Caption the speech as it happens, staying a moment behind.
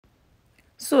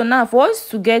So now for us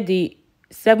to get the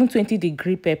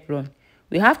 720-degree peplum,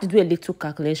 we have to do a little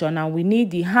calculation, and we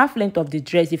need the half length of the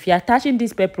dress. If you're attaching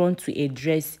this peplum to a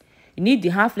dress, you need the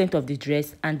half length of the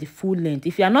dress and the full length.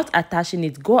 If you are not attaching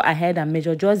it, go ahead and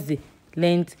measure just the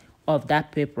length of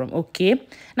that peplum. Okay,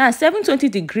 now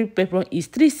 720-degree peplum is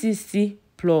 360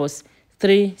 plus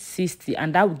 360,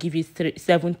 and that will give you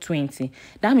 720.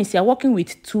 That means you're working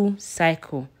with 2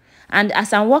 cycles, and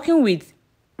as I'm working with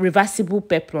reversible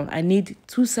peplum, I need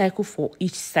 2 cycles for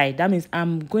each side. That means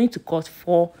I'm going to cut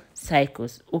 4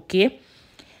 cycles. Okay,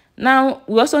 now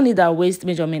we also need our waist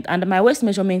measurement, and my waist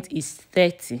measurement is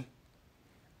 30,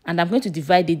 and I'm going to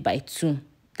divide it by 2.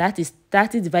 That is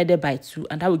 30 divided by 2,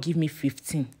 and that will give me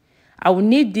 15. I will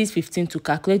need this 15 to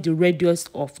calculate the radius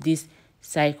of this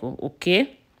cycle.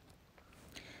 Okay,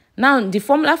 now the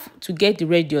formula to get the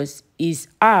radius is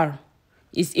R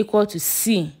is equal to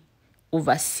C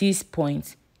over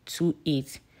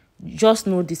 6.28. Just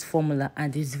know this formula,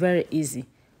 and it's very easy.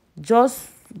 Just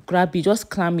grab it, just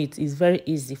clamp it. It's very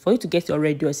easy. For you to get your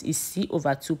radius is C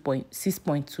over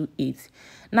 6.28.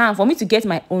 Now for me to get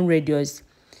my own radius,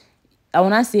 I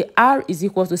want to say R is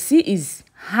equal to C is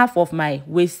half of my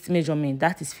waist measurement,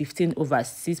 that is 15 over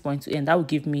 6.2, and that will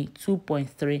give me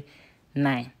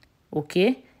 2.39.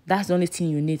 Okay, that's the only thing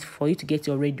you need for you to get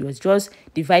your radius. Just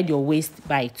divide your waist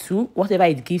by 2, whatever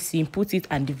it gives you, input it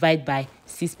and divide by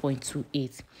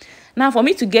 6.28. Now for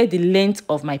me to get the length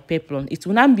of my peplum, it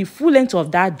will now be full length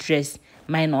of that dress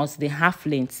minus the half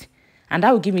length, and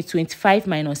that will give me 25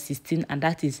 minus 16, and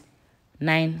that is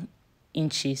 9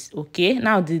 inches. Okay,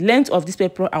 now the length of this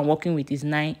peplum I'm working with is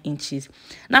 9 inches.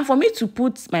 Now for me to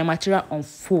put my material on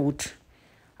fold,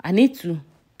 I need to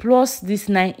plus this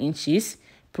 9 inches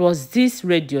plus this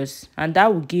radius, and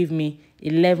that will give me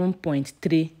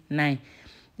 11.39.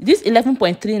 This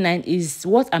 11.39 is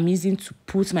what I'm using to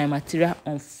put my material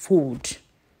on fold.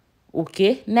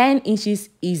 Okay, 9 inches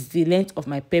is the length of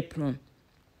my peplum,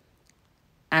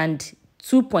 and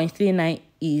 2.39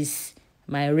 is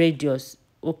my radius.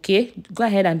 Okay, go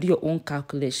ahead and do your own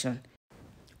calculation.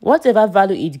 Whatever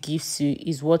value it gives you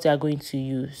is what you are going to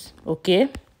use. Okay,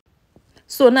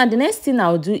 so now the next thing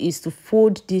I'll do is to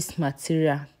fold this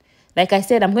material. Like I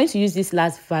said, I'm going to use this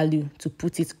last value to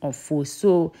put it on fold.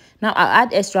 So now I'll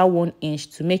add extra 1 inch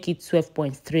to make it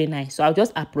 12.39. So I'll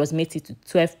just approximate it to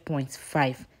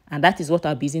 12.5, and that is what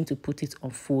I'll be using to put it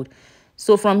on fold.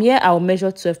 So from here I'll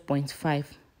measure 12.5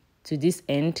 to this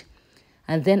end,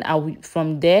 and then I will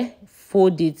from there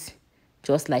fold it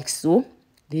just like so,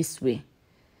 this way.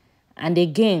 And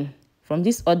again from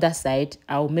this other side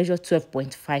I'll measure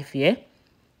 12.5 here,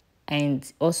 and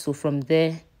also from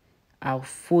there I'll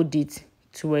fold it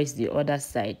towards the other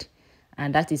side,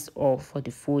 and that is all for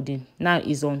the folding. Now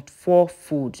it's on 4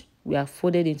 fold. We are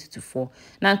folded into 4.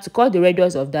 Now to cut the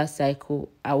radius of that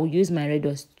cycle, I will use my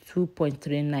radius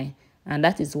 2.39, and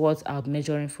that is what I'm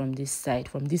measuring from this side,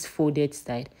 from this folded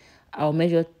side. I'll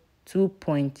measure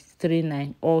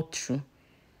 2.39 all through,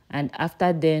 and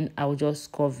after then I'll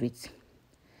just curve it.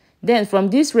 Then from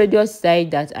this radius side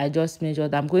that I just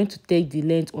measured, I'm going to take the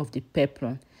length of the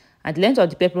peplum, and the length of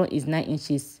the peplum is 9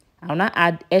 inches. I'll now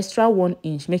add extra 1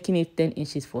 inch, making it 10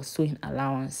 inches for sewing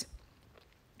allowance.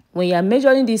 When you are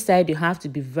measuring this side, you have to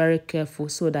be very careful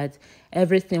so that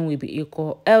everything will be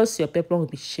equal, else your peplum will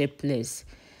be shapeless.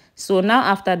 So now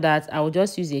after that, I will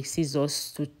just use a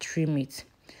scissors to trim it.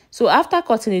 So after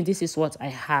cutting it, this is what I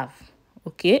have.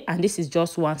 Okay, and this is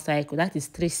just 1 cycle, that is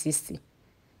 360.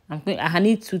 I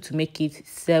need 2 to make it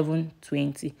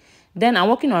 720. Then I'm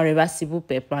working on reversible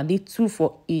peplum. I need 2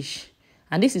 for each,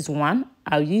 and this is 1.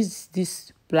 I'll use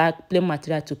this black plain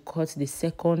material to cut the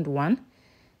second one.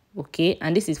 Okay,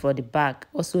 and this is for the back.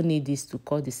 Also need this to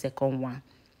cut the second one.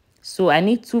 So I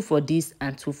need 2 for this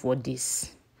and 2 for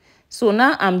this. So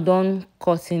now I'm done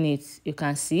cutting it. You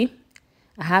can see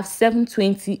I have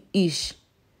 720 each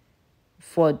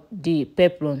for the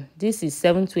peplum. This is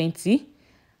 720,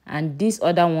 and this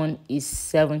other one is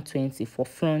 720 for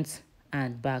front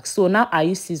and back. So now I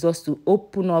use scissors to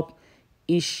open up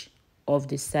each of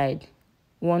the side,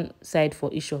 one side for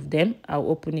each of them. I'll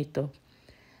open it up.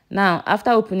 Now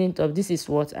after opening it up, this is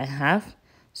what I have.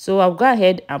 So I'll go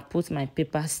ahead and put my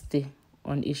paper stay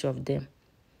on each of them.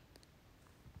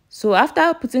 So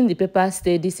after putting the paper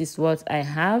stay, this is what I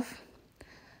have.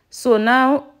 So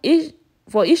now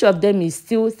for each of them is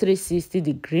still 360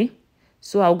 degree.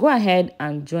 So I'll go ahead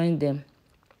and join them.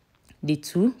 The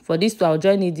 2 for this 2, I'll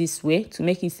join it this way to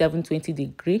make it 720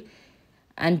 degree,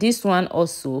 and this one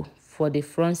also for the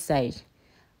front side,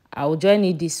 I'll join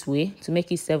it this way to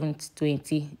make it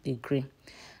 720 degree.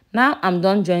 Now I'm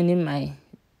done joining my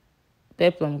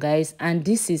peplum, guys, and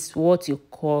this is what you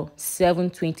call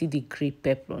 720-degree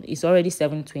peplum. It's already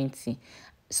 720.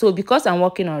 So because I'm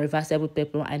working on reversible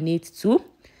peplum, I need two,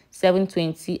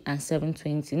 720 and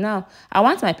 720. Now I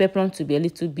want my peplum to be a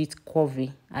little bit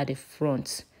curvy at the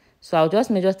front, so I'll just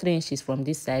measure 3 inches from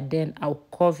this side, then I'll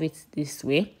curve it this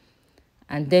way,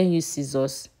 and then use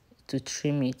scissors to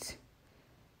trim it,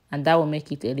 and that will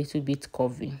make it a little bit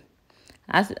curvy.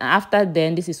 After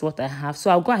then, this is what I have,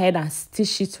 so I'll go ahead and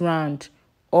stitch it round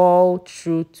all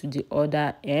through to the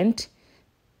other end.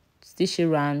 Stitch it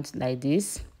round like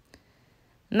this.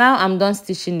 Now I'm done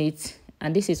stitching it,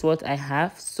 and this is what I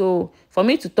have. So for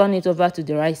me to turn it over to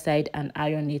the right side and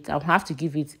iron it, I'll have to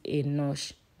give it a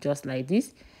notch just like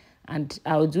this, and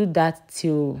I'll do that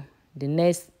till the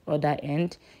next other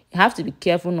end. You have to be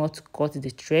careful not to cut the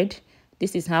thread.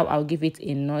 This is how I'll give it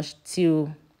a notch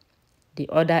till the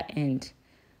other end,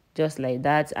 just like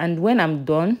that. And when I'm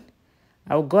done,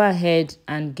 I'll go ahead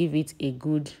and give it a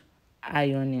good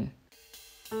ironing.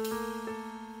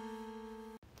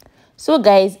 So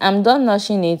guys, I'm done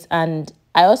notching it, and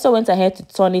I also went ahead to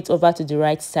turn it over to the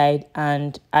right side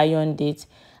and ironed it,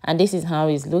 and this is how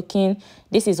it's looking.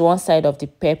 This is one side of the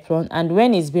peplum, and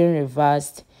when it's being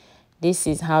reversed, this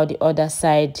is how the other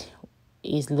side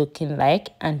is looking like,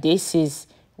 and this is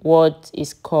what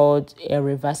is called a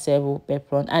reversible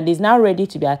peplum, and is now ready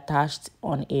to be attached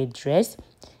on a dress.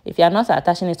 If you are not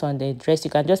attaching it on the dress, you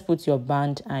can just put your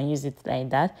band and use it like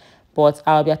that, but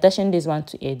I'll be attaching this one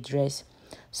to a dress.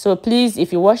 So please,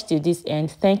 if you watched till this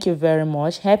end, thank you very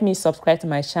much. Help me subscribe to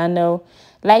my channel,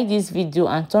 like this video,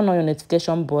 and turn on your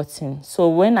notification button, so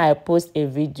when I post a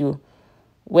video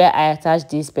where I attach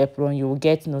this peplum, you will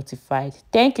get notified.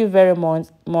 Thank you very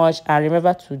much, and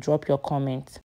remember to drop your comment.